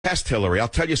detest Hillary. I'll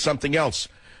tell you something else.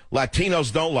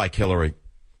 Latinos don't like Hillary.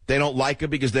 They don't like her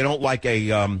because they don't like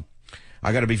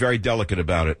I got to be very delicate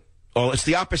about it. Oh, it's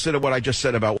the opposite of what I just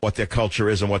said about what their culture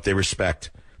is and what they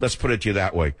respect. Let's put it to you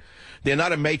that way. They're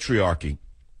not a matriarchy.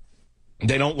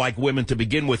 They don't like women to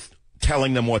begin with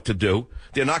telling them what to do.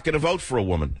 They're not going to vote for a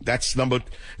woman. There's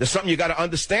something you got to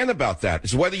understand about that.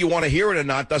 It's whether you want to hear it or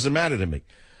not doesn't matter to me.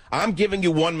 I'm giving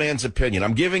you one man's opinion.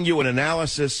 I'm giving you an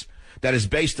analysis that is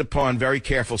based upon very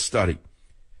careful study.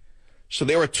 So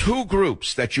there are two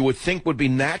groups that you would think would be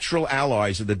natural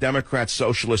allies of the Democrat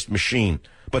socialist machine,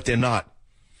 but they're not.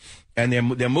 And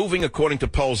they're moving, according to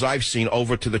polls I've seen,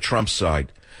 over to the Trump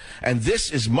side. And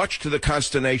this is much to the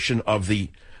consternation of the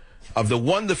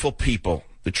wonderful people,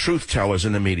 the truth tellers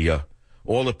in the media,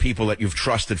 all the people that you've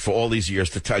trusted for all these years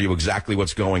to tell you exactly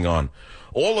what's going on.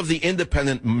 All of the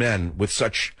independent men with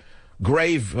such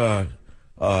grave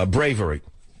bravery.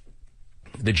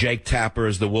 The Jake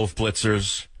Tappers, the Wolf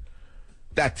Blitzers,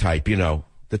 that type,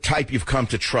 the type you've come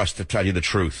to trust to tell you the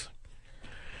truth.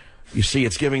 You see,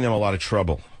 it's giving them a lot of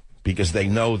trouble because they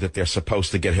know that they're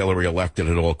supposed to get Hillary elected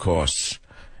at all costs,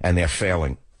 and they're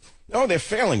failing. Oh, they're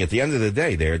failing. At the end of the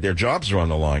day, their jobs are on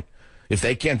the line. If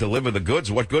they can't deliver the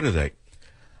goods, what good are they?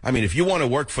 I mean, if you want to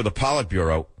work for the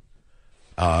Politburo,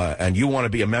 and you want to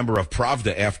be a member of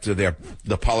Pravda after the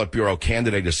Politburo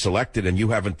candidate is selected and you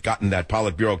haven't gotten that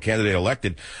Politburo candidate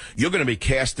elected, you're going to be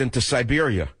cast into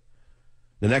Siberia.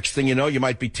 The next thing you know, you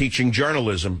might be teaching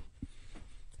journalism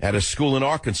at a school in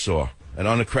Arkansas, an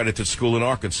unaccredited school in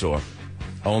Arkansas,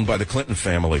 owned by the Clinton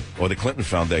family or the Clinton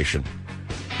Foundation.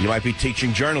 You might be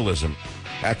teaching journalism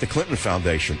at the Clinton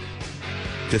Foundation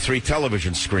to 3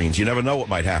 television screens. You never know what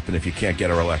might happen if you can't get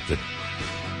her elected.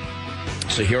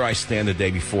 So here I stand the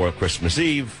day before Christmas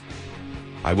Eve.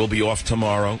 I will be off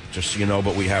tomorrow, just so you know,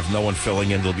 but we have no one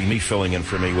filling in. There'll be me filling in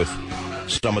for me with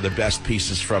some of the best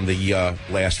pieces from the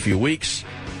last few weeks.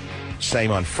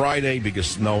 Same on Friday,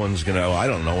 because no one's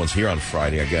here on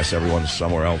Friday. I guess everyone's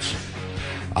somewhere else.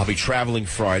 I'll be traveling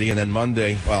Friday, and then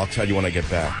Monday, well, I'll tell you when I get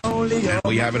back. And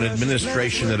we have an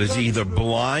administration that is either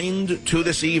blind to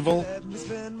this evil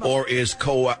or is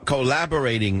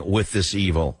collaborating with this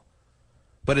evil.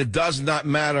 But it does not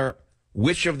matter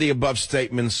which of the above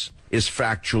statements is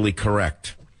factually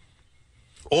correct.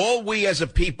 All we as a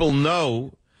people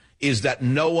know is that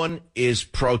no one is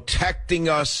protecting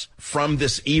us from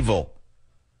this evil.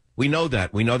 We know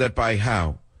that. We know that by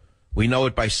how? We know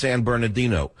it by San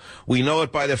Bernardino. We know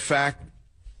it by the fact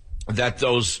that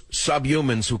those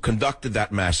subhumans who conducted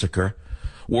that massacre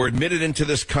were admitted into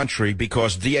this country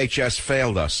because DHS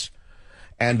failed us.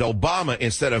 And Obama,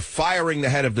 instead of firing the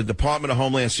head of the Department of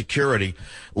Homeland Security,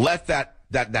 let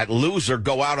that loser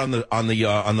go out on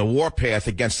the warpath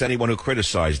against anyone who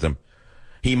criticized him.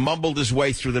 He mumbled his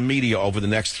way through the media over the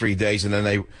next 3 days, and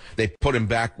then they put him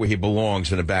back where he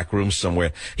belongs, in a back room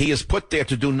somewhere. He is put there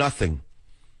to do nothing.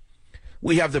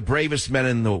 We have the bravest men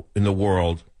in the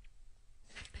world,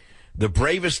 the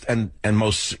bravest and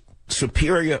most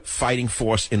superior fighting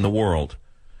force in the world,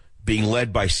 being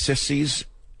led by sissies.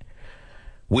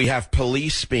 We have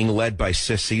police being led by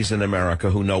sissies in America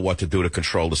who know what to do to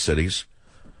control the cities.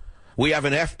 We have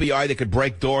an FBI that could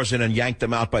break doors in and yank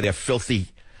them out by their filthy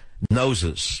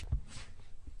noses.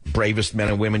 Bravest men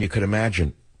and women you could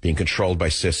imagine being controlled by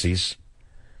sissies.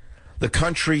 The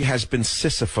country has been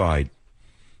sissified,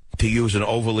 to use an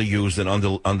overly used and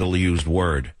underly used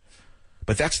word.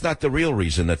 But that's not the real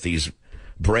reason that these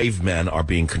brave men are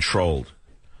being controlled.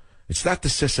 It's not the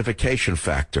sissification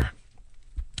factor.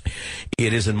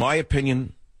 It is, in my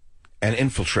opinion, an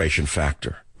infiltration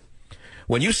factor.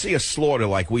 When you see a slaughter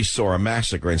like we saw, a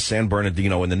massacre in San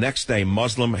Bernardino, and the next day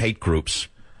Muslim hate groups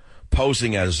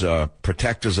posing as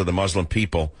protectors of the Muslim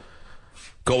people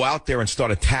go out there and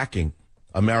start attacking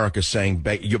America, saying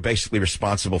you're basically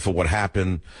responsible for what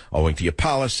happened owing to your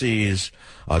policies.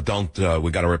 We got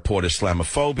to report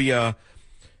Islamophobia.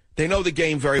 They know the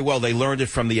game very well. They learned it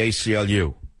from the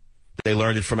ACLU. They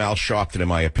learned it from Al Sharpton, in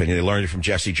my opinion. They learned it from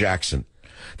Jesse Jackson.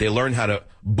 They learned how to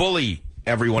bully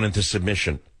everyone into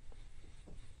submission.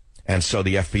 And so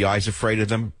the FBI is afraid of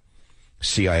them.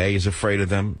 CIA is afraid of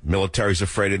them. Military is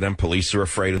afraid of them. Police are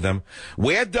afraid of them.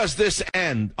 Where does this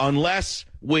end unless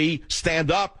we stand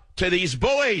up to these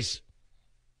bullies?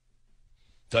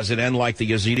 Does it end like the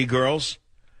Yazidi girls?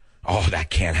 Oh, that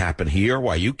can't happen here.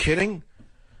 Why, are you kidding?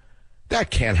 That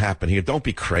can't happen here. Don't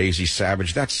be crazy,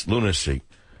 Savage. That's lunacy.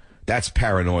 That's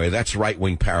paranoia. That's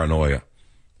right-wing paranoia.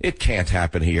 It can't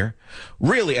happen here.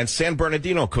 Really, and San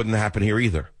Bernardino couldn't happen here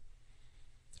either.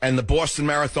 And the Boston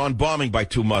Marathon bombing by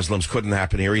 2 Muslims couldn't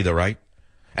happen here either, right?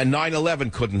 And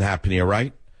 9/11 couldn't happen here,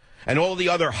 right? and all the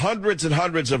other hundreds and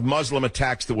hundreds of Muslim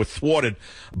attacks that were thwarted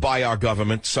by our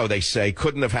government, so they say,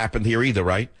 couldn't have happened here either,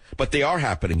 right? But they are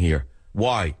happening here.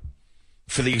 Why?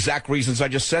 For the exact reasons I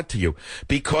just said to you.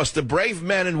 Because the brave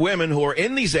men and women who are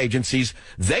in these agencies,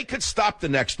 they could stop the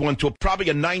next one to probably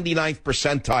a 99th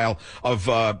percentile of,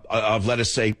 let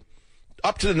us say,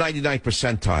 up to the 99th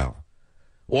percentile.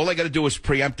 All they got to do is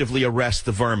preemptively arrest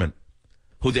the vermin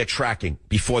who they're tracking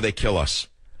before they kill us.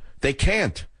 They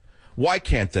can't. Why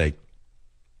can't they?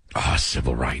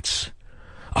 Civil rights.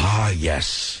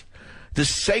 Yes. The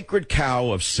sacred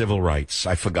cow of civil rights.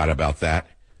 I forgot about that.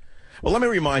 Well, let me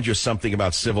remind you something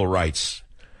about civil rights.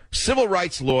 Civil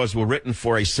rights laws were written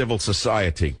for a civil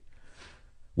society.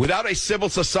 Without a civil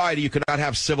society, you could not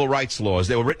have civil rights laws.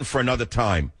 They were written for another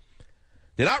time.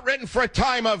 They're not written for a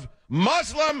time of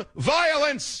Muslim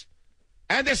violence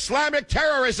and Islamic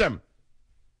terrorism.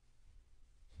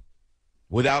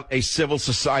 Without a civil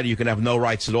society, you can have no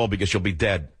rights at all because you'll be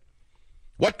dead.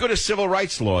 What good are civil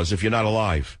rights laws if you're not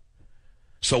alive?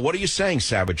 So what are you saying,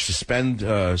 Savage?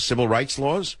 Suspend civil rights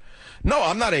laws? No,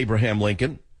 I'm not Abraham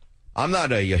Lincoln. I'm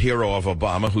not a hero of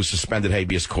Obama who suspended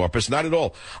habeas corpus. Not at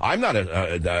all. I'm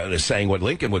not saying what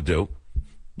Lincoln would do.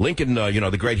 Lincoln,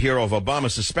 the great hero of Obama,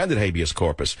 suspended habeas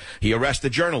corpus. He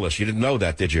arrested journalists. You didn't know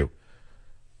that, did you?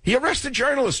 He arrested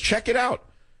journalists. Check it out.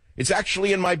 It's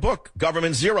actually in my book,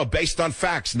 Government Zero, based on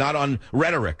facts, not on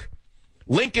rhetoric.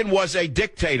 Lincoln was a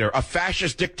dictator, a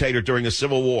fascist dictator during the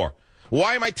Civil War.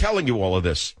 Why am I telling you all of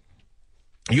this?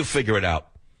 You figure it out.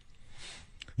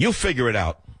 You figure it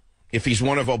out. If he's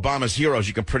one of Obama's heroes,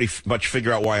 you can pretty much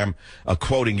figure out why I'm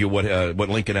quoting you what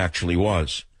Lincoln actually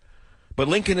was. But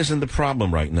Lincoln isn't the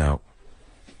problem right now.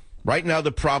 Right now,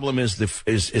 the problem is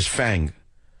Fang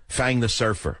the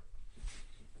surfer.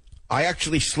 I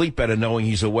actually sleep better knowing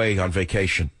he's away on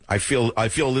vacation. I feel a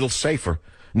little safer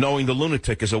knowing the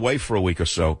lunatic is away for a week or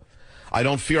so. I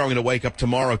don't fear I'm going to wake up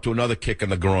tomorrow to another kick in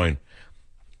the groin.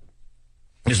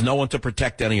 There's no one to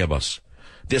protect any of us.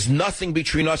 There's nothing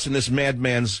between us and this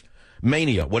madman's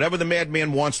mania. Whatever the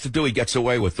madman wants to do, he gets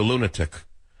away with, the lunatic.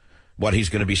 What, he's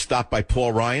going to be stopped by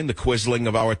Paul Ryan, the Quisling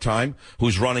of our time,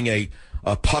 who's running a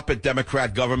puppet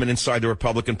Democrat government inside the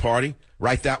Republican Party?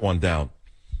 Write that one down.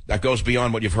 That goes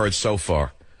beyond what you've heard so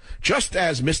far. Just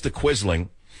as Mr. Quisling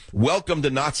welcomed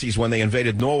the Nazis when they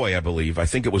invaded Norway, I believe. I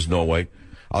think it was Norway.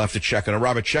 I'll have to check on it.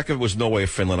 Robert, check if it was Norway or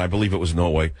Finland. I believe it was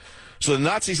Norway. So the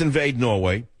Nazis invade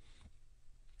Norway.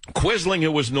 Quisling,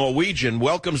 who was Norwegian,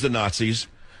 welcomes the Nazis,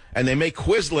 and they make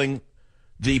Quisling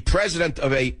the president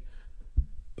of a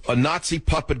Nazi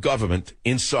puppet government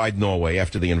inside Norway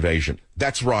after the invasion.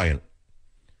 That's Ryan.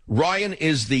 Ryan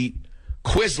is the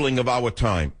Quisling of our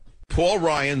time. Paul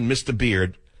Ryan, Mr.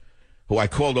 Beard, who I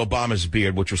called Obama's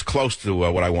beard, which was close to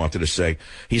what I wanted to say.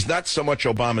 He's not so much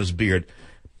Obama's beard.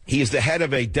 He is the head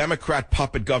of a Democrat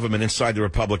puppet government inside the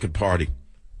Republican Party,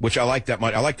 which I like that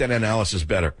much. I like that analysis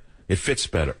better. It fits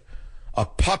better. A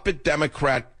puppet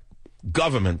Democrat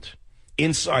government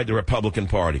inside the Republican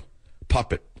Party.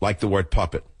 Puppet, like the word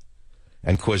puppet.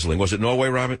 And Quisling. Was it Norway,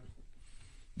 Robert?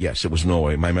 Yes, it was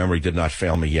Norway. My memory did not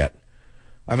fail me yet.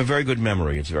 I have a very good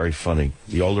memory. It's very funny.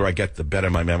 The older I get, the better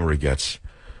my memory gets,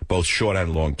 both short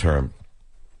and long term.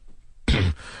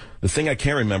 The thing I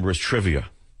can't remember is trivia.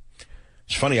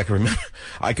 It's funny,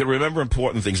 I can remember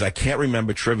important things. I can't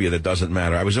remember trivia that doesn't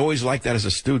matter. I was always like that as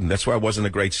a student. That's why I wasn't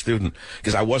a great student,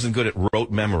 because I wasn't good at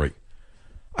rote memory.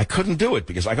 I couldn't do it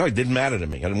because it didn't matter to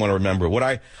me. I didn't want to remember.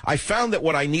 I found that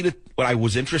what I needed, what I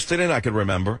was interested in, I could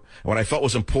remember. And what I felt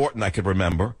was important, I could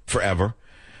remember forever.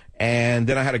 And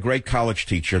then I had a great college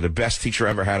teacher, the best teacher I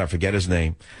ever had. I forget his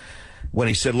name. When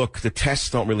he said, look, the tests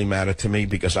don't really matter to me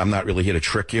because I'm not really here to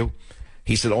trick you.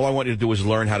 He said, all I want you to do is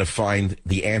learn how to find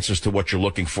the answers to what you're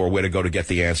looking for, where to go to get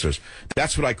the answers.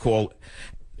 That's what I call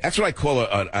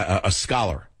a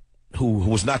scholar who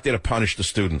was not there to punish the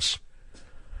students.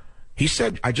 He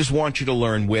said, I just want you to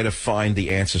learn where to find the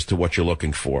answers to what you're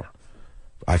looking for.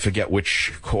 I forget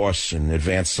which course in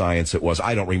advanced science it was.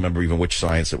 I don't remember even which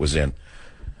science it was in.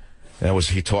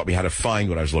 He taught me how to find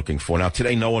what I was looking for. Now,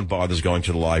 today, no one bothers going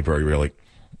to the library, really,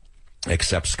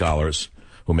 except scholars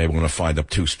who may want to find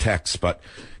obtuse texts. But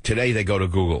today, they go to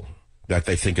Google. That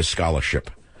they think is scholarship.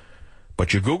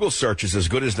 But your Google searches, as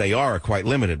good as they are quite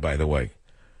limited, by the way.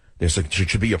 It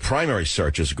should be your primary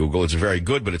search is Google. It's very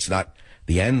good, but it's not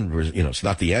the end. It's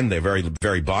not the end. They're very,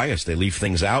 very biased. They leave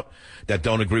things out that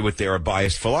don't agree with their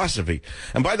biased philosophy.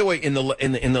 And by the way, in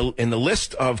the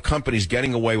list of companies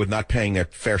getting away with not paying their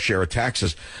fair share of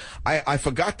taxes, I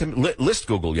forgot to list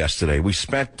Google yesterday. We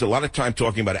spent a lot of time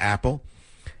talking about Apple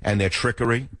and their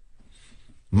trickery,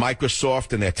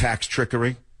 Microsoft and their tax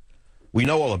trickery. We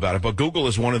know all about it, but Google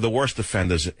is one of the worst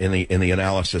offenders in the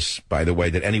analysis, by the way,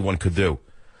 that anyone could do.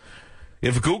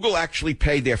 If Google actually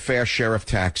paid their fair share of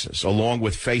taxes, along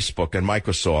with Facebook and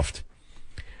Microsoft,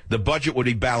 the budget would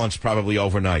be balanced probably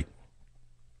overnight.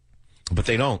 But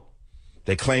they don't.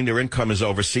 They claim their income is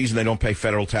overseas and they don't pay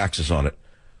federal taxes on it.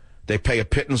 They pay a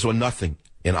pittance or nothing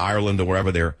in Ireland or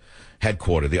wherever they're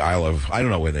headquartered, the Isle of, I don't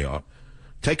know where they are.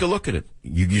 Take a look at it.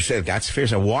 You say that's fair.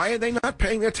 So why are they not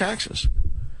paying their taxes?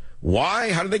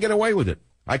 Why? How did they get away with it?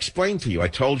 I explained to you. I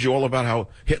told you all about how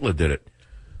Hitler did it.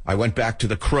 I went back to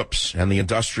the Krupps and the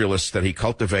industrialists that he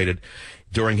cultivated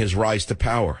during his rise to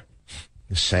power.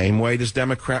 The same way this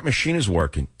Democrat machine is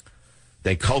working.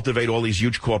 They cultivate all these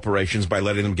huge corporations by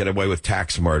letting them get away with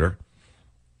tax murder.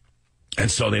 And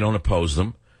so they don't oppose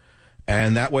them.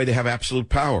 And that way they have absolute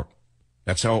power.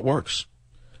 That's how it works.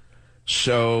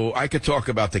 So I could talk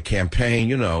about the campaign,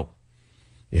 you know,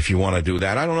 if you want to do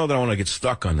that. I don't know that I want to get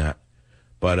stuck on that,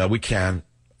 but we can.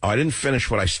 I didn't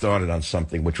finish what I started on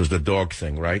something, which was the dog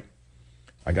thing, right?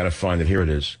 I got to find it. Here it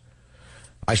is.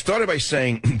 I started by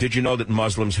saying, did you know that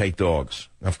Muslims hate dogs?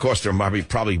 Of course, there might be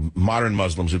probably modern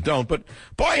Muslims who don't, but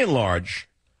by and large,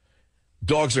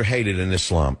 dogs are hated in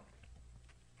Islam.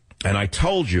 And I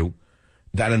told you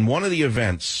that in one of the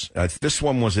events, this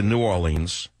one was in New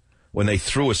Orleans, when they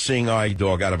threw a seeing eye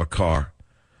dog out of a car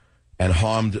and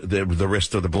harmed the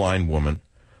wrist of the blind woman.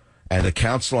 And the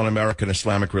Council on American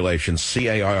Islamic Relations,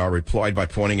 CAIR, replied by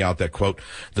pointing out that, quote,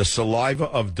 the saliva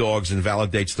of dogs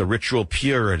invalidates the ritual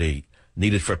purity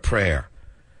needed for prayer.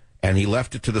 And he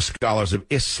left it to the scholars of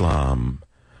Islam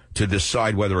to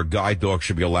decide whether a guide dog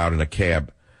should be allowed in a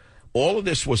cab. All of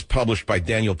this was published by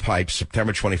Daniel Pipes,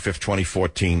 September 25th,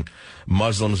 2014,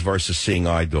 Muslims versus Seeing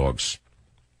Eye Dogs.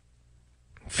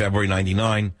 February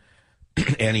 99,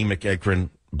 Annie McEachran,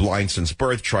 blind since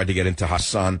birth, tried to get into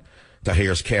Hassan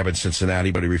Tahir's cab in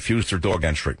Cincinnati, but he refused her dog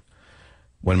entry.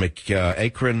 When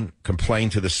McEachran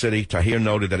complained to the city, Tahir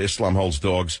noted that Islam holds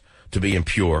dogs to be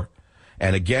impure.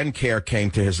 And again, CAIR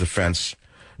came to his defense,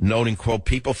 noting, quote,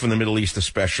 people from the Middle East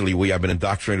especially, we have been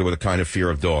indoctrinated with a kind of fear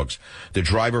of dogs. The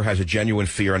driver has a genuine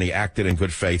fear, and he acted in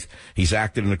good faith. He's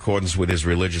acted in accordance with his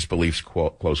religious beliefs,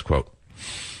 quote, close quote.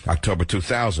 October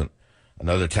 2000,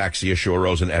 another taxi issue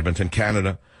arose in Edmonton,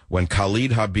 Canada, when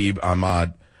Khalid Habib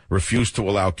Ahmad refused to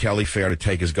allow Kelly Fair to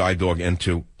take his guide dog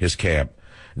into his cab,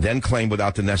 then claimed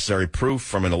without the necessary proof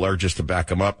from an allergist to back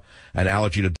him up an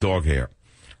allergy to dog hair.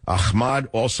 Ahmad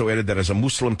also added that as a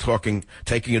Muslim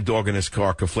taking a dog in his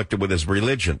car conflicted with his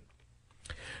religion.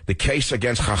 The case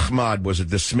against Ahmad was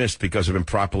dismissed because of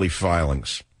improperly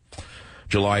filings.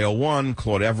 July 01,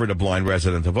 Claude Everett, a blind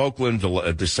resident of Oakland.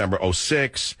 December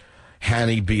 06,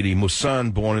 Hani Bidi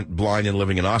Musan, born blind and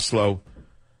living in Oslo,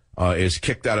 is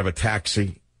kicked out of a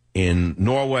taxi in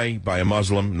Norway by a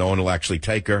Muslim. No one will actually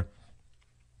take her.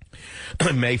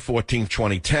 May 14,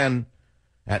 2010,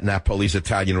 at Napoli's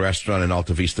Italian restaurant in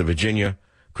Alta Vista, Virginia,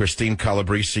 Christine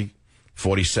Calabresi,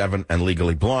 47 and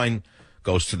legally blind,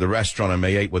 goes to the restaurant on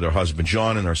May 8 with her husband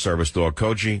John and her service dog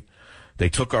Koji. They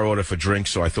took our order for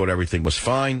drinks, so I thought everything was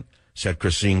fine, said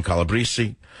Christine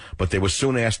Calabresi, but they were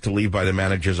soon asked to leave by the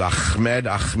managers Ahmed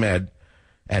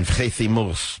and Fethi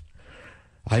Murs.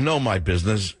 I know my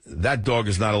business. That dog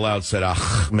is not allowed, said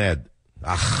Ahmed.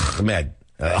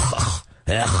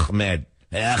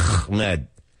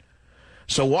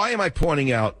 So why am I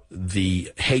pointing out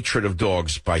the hatred of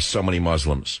dogs by so many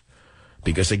Muslims?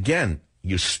 Because, again,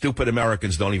 you stupid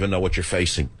Americans don't even know what you're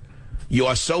facing. You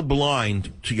are so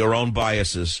blind to your own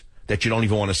biases that you don't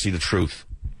even want to see the truth.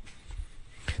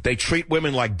 They treat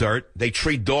women like dirt. They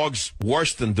treat dogs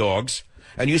worse than dogs.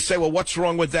 And you say, well, what's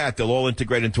wrong with that? They'll all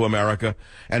integrate into America.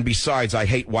 And besides, I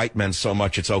hate white men so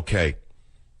much, it's okay.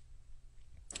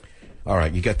 All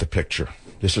right, you get the picture.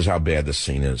 This is how bad this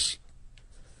scene is.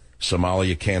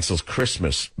 Somalia cancels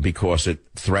Christmas because it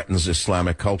threatens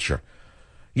Islamic culture.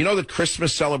 You know that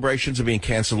Christmas celebrations are being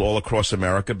canceled all across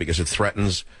America because it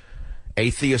threatens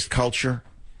atheist culture?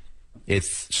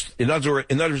 In other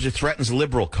words, it threatens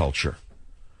liberal culture.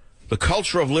 The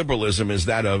culture of liberalism is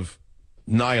that of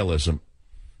nihilism.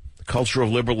 The culture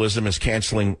of liberalism is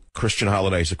canceling Christian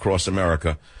holidays across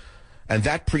America, and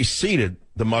that preceded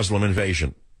the Muslim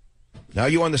invasion. Now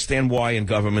you understand why in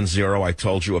Government Zero I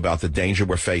told you about the danger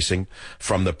we're facing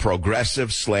from the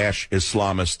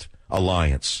progressive/Islamist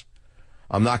alliance.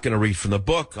 I'm not going to read from the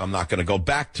book. I'm not going to go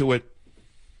back to it.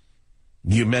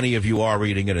 Many of you are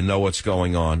reading it and know what's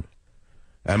going on.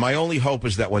 And my only hope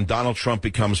is that when Donald Trump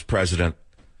becomes president,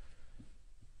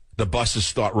 the buses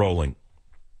start rolling.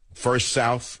 First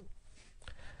south,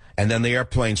 and then the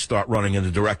airplanes start running in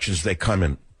the directions they come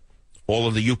in. All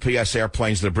of the UPS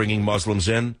airplanes that are bringing Muslims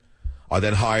in are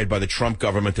then hired by the Trump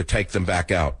government to take them back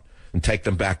out and take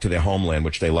them back to their homeland,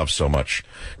 which they love so much.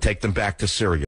 Take them back to Syria.